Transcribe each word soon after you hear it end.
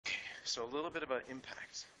So a little bit about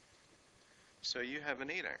impact. So you have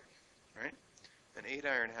an 8 iron, right? An 8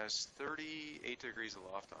 iron has 38 degrees of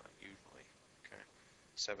loft on it, usually. Okay.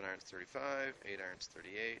 7 irons 35, 8 irons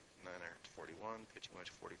 38, 9 irons 41, pitching wedge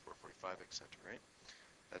 44, 45, etc., right?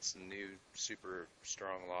 That's the new super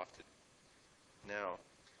strong lofted. Now,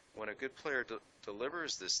 when a good player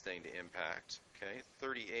delivers this thing to impact, okay,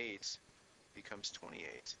 38 becomes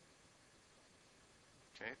 28.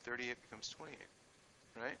 Okay, 38 becomes 28,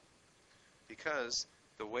 right? Because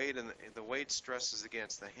the weight and the weight stresses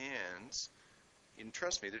against the hands. And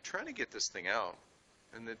trust me, they're trying to get this thing out,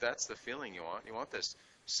 and that's the feeling you want. You want this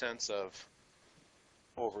sense of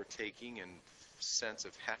overtaking and sense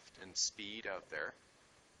of heft and speed out there,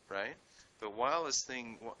 right? But while this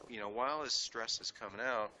thing, while this stress is coming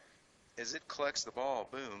out, as it collects the ball,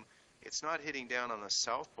 boom, it's not hitting down on the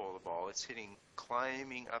south pole of the ball. It's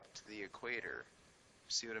climbing up to the equator.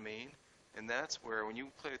 See what I mean? And that's where, when you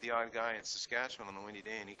play with the odd guy in Saskatchewan on a windy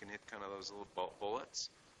day and he can hit kind of those little bullets,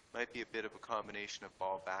 might be a bit of a combination of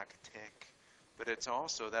ball back tick, but it's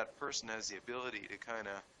also that person has the ability to kind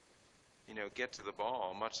of, get to the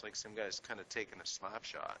ball, much like some guys kind of taking a slap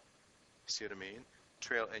shot. See what I mean?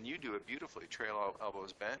 Trail, and you do it beautifully. Trail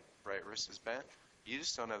elbows bent, right wrist is bent. You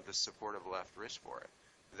just don't have the support of left wrist for it.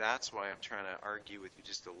 That's why I'm trying to argue with you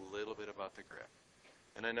just a little bit about the grip.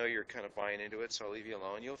 And I know you're kind of buying into it, so I'll leave you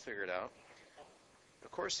alone. You'll figure it out.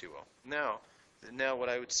 Of course you will. Now what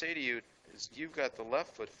I would say to you is you've got the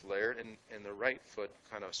left foot flared and the right foot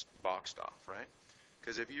kind of boxed off, right?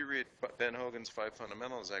 Because if you read Ben Hogan's 5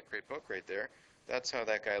 Fundamentals, that great book right there, that's how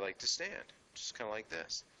that guy liked to stand, just kind of like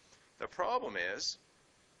this. The problem is,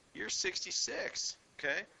 you're 66,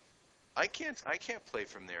 okay? I can't play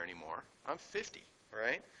from there anymore. I'm 50,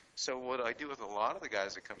 right? So what I do with a lot of the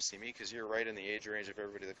guys that come see me, because you're right in the age range of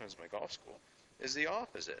everybody that comes to my golf school, is the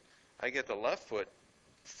opposite. I get the left foot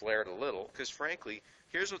flared a little, because frankly,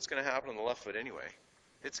 here's what's going to happen on the left foot anyway.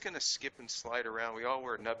 It's going to skip and slide around. We all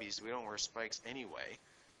wear nubbies. We don't wear spikes anyway,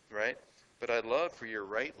 right? But I'd love for your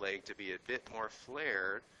right leg to be a bit more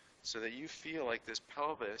flared so that you feel like this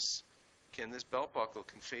pelvis this belt buckle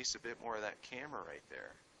can face a bit more of that camera right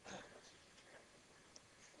there.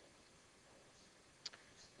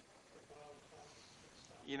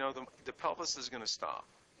 The pelvis is going to stop,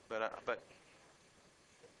 but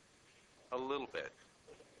a little bit.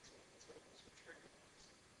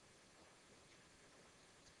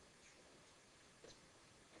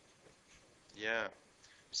 Yeah.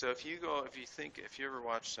 So if you ever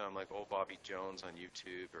watch some like old Bobby Jones on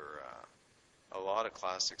YouTube or a lot of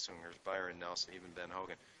classic swingers, Byron Nelson, even Ben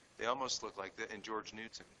Hogan, they almost look like and George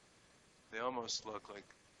Newton. They almost look like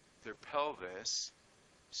their pelvis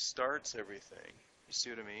starts everything. You see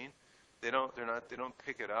what I mean? They don't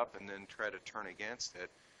pick it up and then try to turn against it.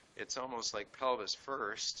 It's almost like pelvis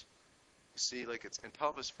first. See, like and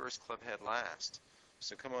pelvis first, club head last.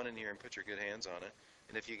 So come on in here and put your good hands on it.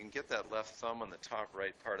 And if you can get that left thumb on the top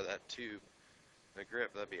right part of that tube, the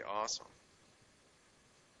grip, that'd be awesome.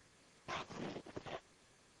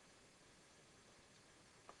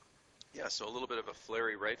 Yeah, so a little bit of a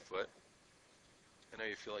flary right foot. I know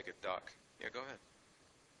you feel like a duck. Yeah, go ahead.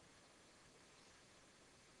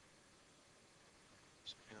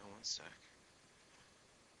 Just hang on one sec.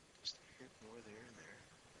 Just hit more there and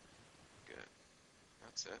there. Good.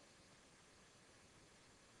 That's it.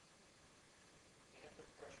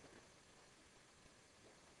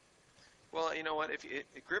 Well, you know what?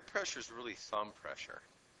 Grip pressure is really thumb pressure.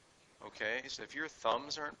 Okay, so if your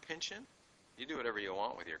thumbs aren't pinching, you do whatever you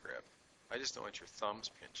want with your grip. I just don't want your thumbs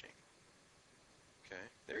pinching. Okay,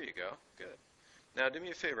 there you go. Good. Now do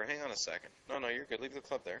me a favor. Hang on a second. No, you're good. Leave the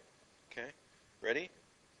club there. Okay, ready?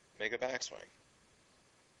 Make a backswing.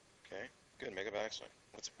 Okay, good. Make a backswing.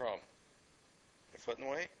 What's the problem? Your foot in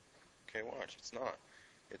the way? Okay, watch. It's not.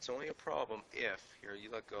 It's only a problem if, here, you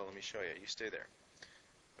let go. Let me show you. You stay there.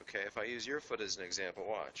 Okay, if I use your foot as an example,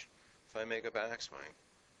 watch. If I make a backswing,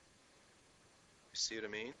 see what I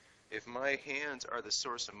mean? If my hands are the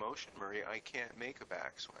source of motion, Murray, I can't make a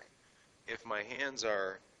backswing. If my hands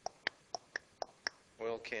are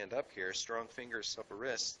oil canned up here, strong fingers, upper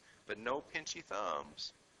wrists, but no pinchy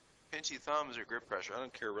thumbs. Pinchy thumbs are grip pressure. I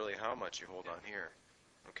don't care really how much you hold on here.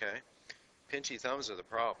 Okay? Pinchy thumbs are the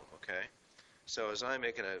problem, okay? So as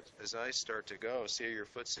I start to go, see your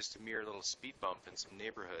foot's just a mere little speed bump in some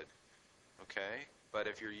neighborhood. Okay? But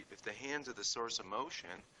if the hands are the source of motion,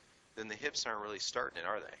 then the hips aren't really starting it,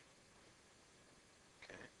 are they?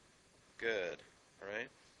 Okay. Good. All right.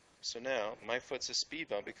 So now my foot's a speed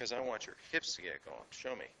bump because I want your hips to get going.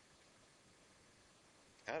 Show me.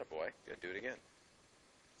 Attaboy. Good. Do it again.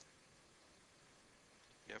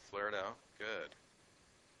 Yeah, flare it out. Good.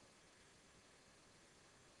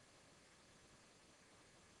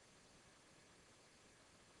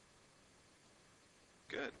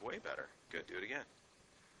 Good, way better. Good, do it again.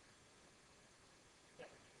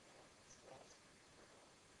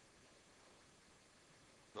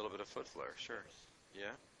 A little bit of foot flare, sure.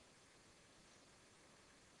 Yeah,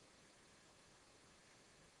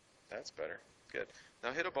 that's better. Good.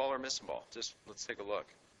 Now hit a ball or miss a ball. Just let's take a look.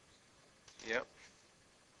 Yep,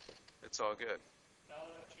 it's all good.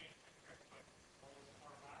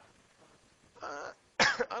 Uh,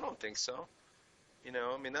 I don't think so. You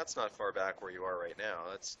know, I mean, that's not far back where you are right now.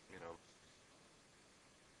 That's, you know,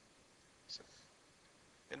 so,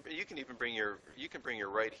 and you can even bring your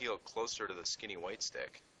right heel closer to the skinny white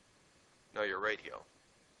stick. No, your right heel.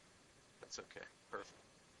 That's okay. Perfect.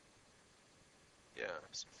 Yeah.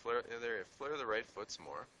 So flare there. Flare the right foot some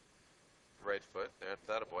more. Right foot. There.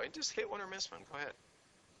 That a boy. Just hit one or miss one. Go ahead.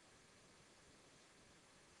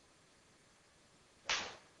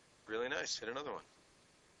 Really nice. Hit another one.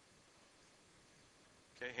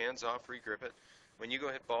 Okay. Hands off. Regrip it. When you go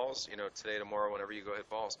hit balls, you know, today, tomorrow, whenever you go hit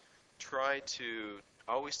balls, try to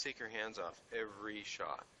always take your hands off every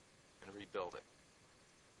shot and rebuild it.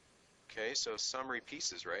 Okay, so summary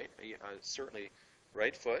pieces, right? Certainly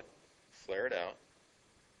right foot, flare it out.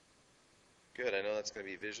 Good, I know that's going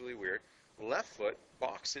to be visually weird. Left foot,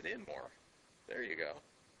 box it in more. There you go.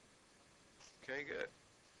 Okay, good.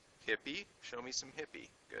 Hippie, show me some hippie.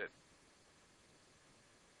 Good.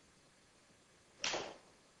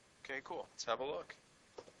 Okay, cool. Let's have a look.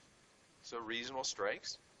 So reasonable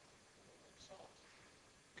strikes.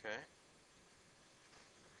 Okay.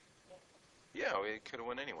 Yeah, we could have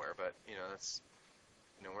went anywhere, but you know that's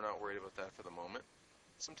we're not worried about that for the moment.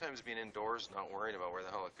 Sometimes being indoors, not worrying about where the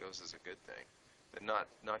hell it goes is a good thing, but not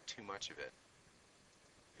too much of it.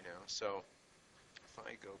 You know, so if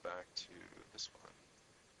I go back to this one,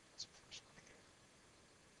 it's the first one here.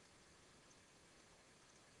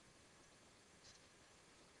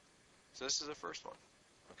 So this is the first one.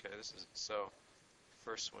 Okay, this is so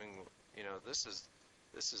first swing. You know, this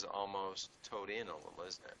is almost towed in a little,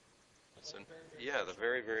 isn't it? So yeah, the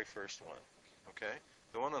very first one. Okay,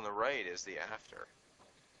 the one on the right is the after.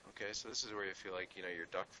 Okay, so this is where you feel like you're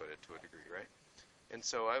duck-footed to a degree, right? And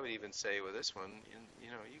so I would even say with this one,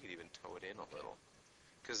 you could even toe it in a little,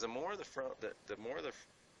 because the more the front, the more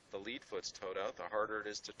the lead foot's towed out, the harder it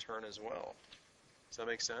is to turn as well. Does that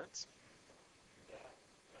make sense?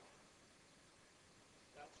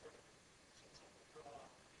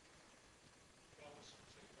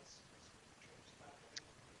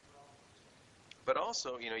 But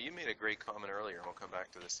also, you made a great comment earlier, and we'll come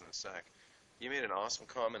back to this in a sec. You made an awesome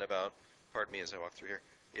comment about, pardon me as I walk through here,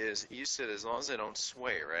 is you said as long as I don't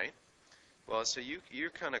sway, right? Well, so you're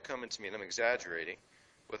kind of coming to me, and I'm exaggerating,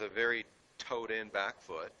 with a very toed in back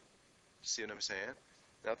foot. See what I'm saying?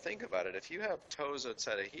 Now think about it. If you have toes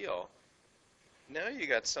outside a heel, now you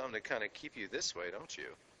got something to kind of keep you this way, don't you?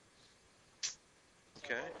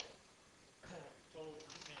 Okay?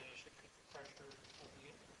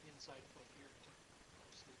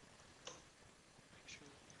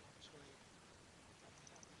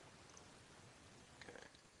 Okay.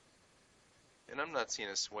 And I'm not seeing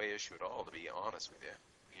a sway issue at all, to be honest with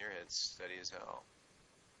you. Your head's steady as hell.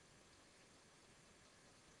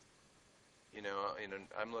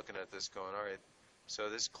 I'm looking at this going, all right, so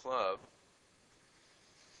this club,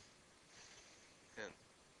 and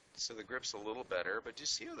so the grip's a little better, but do you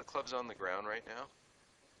see how the club's on the ground right now?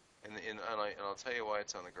 And I'll tell you why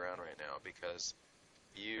it's on the ground right now, because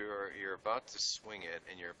you're about to swing it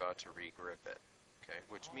and you're about to re-grip it, okay?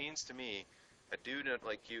 Which means to me, a dude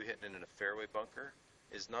like you hitting it in a fairway bunker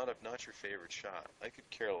is not your favorite shot. I could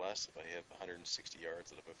care less if I hit 160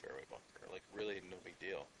 yards out of a fairway bunker. Like, really, no big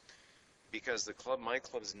deal. Because my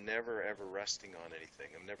club's never ever resting on anything.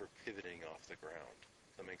 I'm never pivoting off the ground.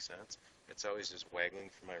 Does that make sense? It's always just waggling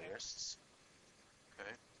from my wrists.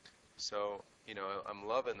 Okay? So, I'm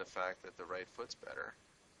loving the fact that the right foot's better.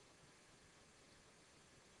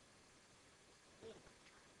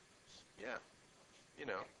 Yeah,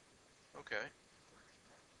 okay,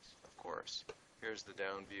 of course. Here's the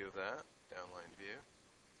down view of that, downline view.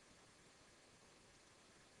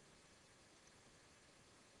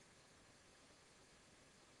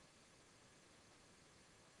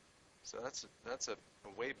 So that's a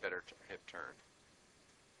way better hip turn,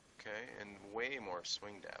 okay, and way more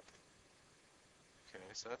swing depth. Okay,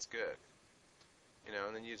 so that's good. And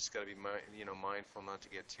then you just got to be mindful not to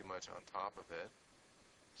get too much on top of it,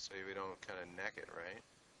 so we don't kind of neck it, right?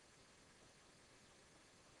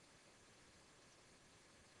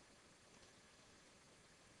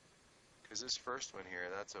 Because this first one here,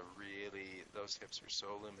 those hips are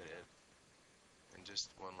so limited. And just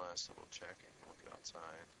one last little checking. We'll get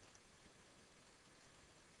outside.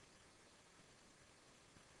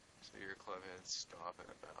 So your club head's stopping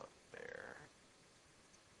about there.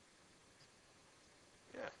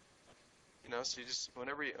 Yeah. You know, so you just,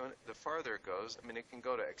 the farther it goes, I mean, it can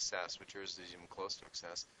go to excess, which yours is even close to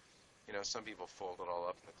excess. You know, some people fold it all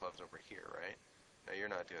up and the club's over here, right? Now you're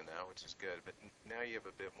not doing that, which is good, but now you have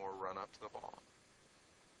a bit more run up to the ball.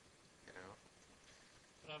 You know?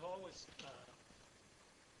 But I've always,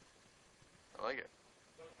 I like it.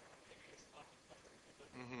 maybe it's not perfect, but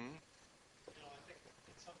Mm-hmm. I think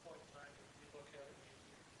at some point in time, you look at it, you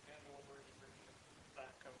bend over, you bring it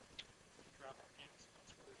back out, you drop your hands.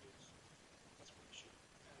 That's what it is. That's what you should.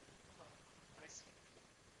 And I see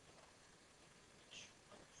each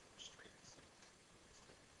straight.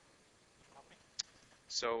 Dropping.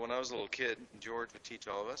 So when I was a little kid, George would teach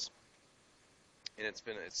all of us, and it's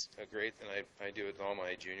a great, and I do it with all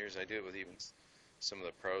my juniors. I do it with even some of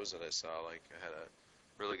the pros that I saw. Like I had a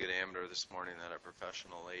really good amateur this morning, that a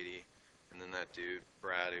professional lady, and then that dude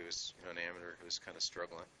Brad, who was an amateur who was kind of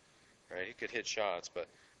struggling. Right, he could hit shots, but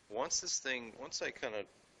once this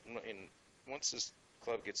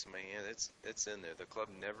club gets in my hand, it's in there. The club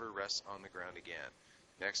never rests on the ground again.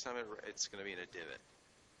 Next time it's going to be in a divot.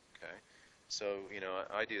 Okay. So,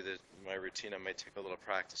 I do my routine. I might take a little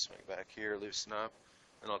practice swing back here, loosen up,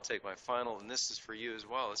 and I'll take my final. And this is for you as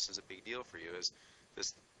well. This is a big deal for you. Is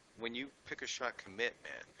this when you pick a shot, commit,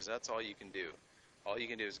 man, because that's all you can do. All you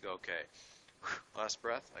can do is go, okay, last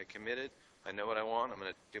breath. I committed. I know what I want. I'm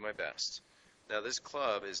going to do my best. Now, this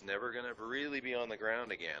club is never going to really be on the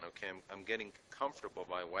ground again. Okay, I'm getting comfortable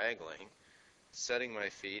by waggling, setting my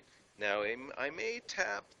feet. Now, I may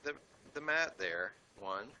tap the mat there.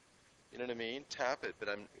 One. You know what I mean? Tap it, but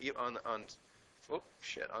I'm on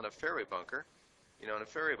a fairway bunker. On a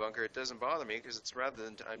fairway bunker, it doesn't bother me because it's rather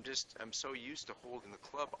than I'm so used to holding the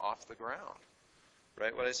club off the ground,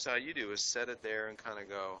 right? What I saw you do is set it there and kind of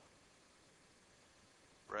go,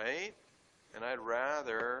 right? And I'd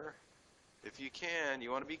rather, if you can,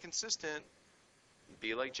 you want to be consistent.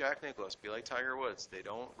 Be like Jack Nicklaus. Be like Tiger Woods. They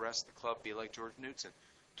don't rest the club. Be like George Knudson.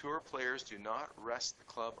 Tour players do not rest the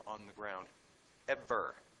club on the ground,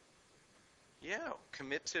 ever. Yeah,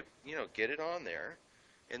 commit to, get it on there,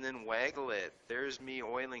 and then waggle it. There's me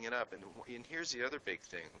oiling it up. And here's the other big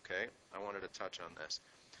thing, okay? I wanted to touch on this.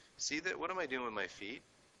 See that? What am I doing with my feet?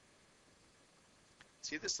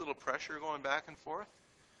 See this little pressure going back and forth?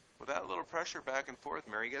 With that little pressure back and forth,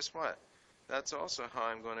 Mary, guess what? That's also how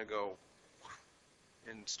I'm going to go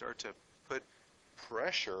and start to put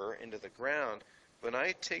pressure into the ground. When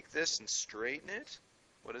I take this and straighten it,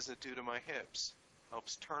 what does it do to my hips?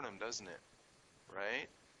 Helps turn them, doesn't it? Right?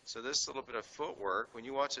 So this little bit of footwork, when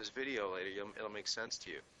you watch this video later, it'll make sense to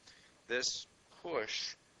you. This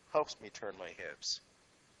push helps me turn my hips.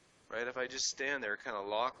 Right? If I just stand there kind of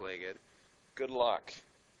lock-legged, good luck.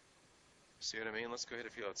 See what I mean? Let's go hit a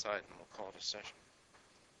few outside and we'll call it a session.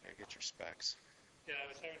 Here, get your specs. Yeah, I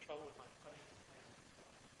was having trouble with my putting.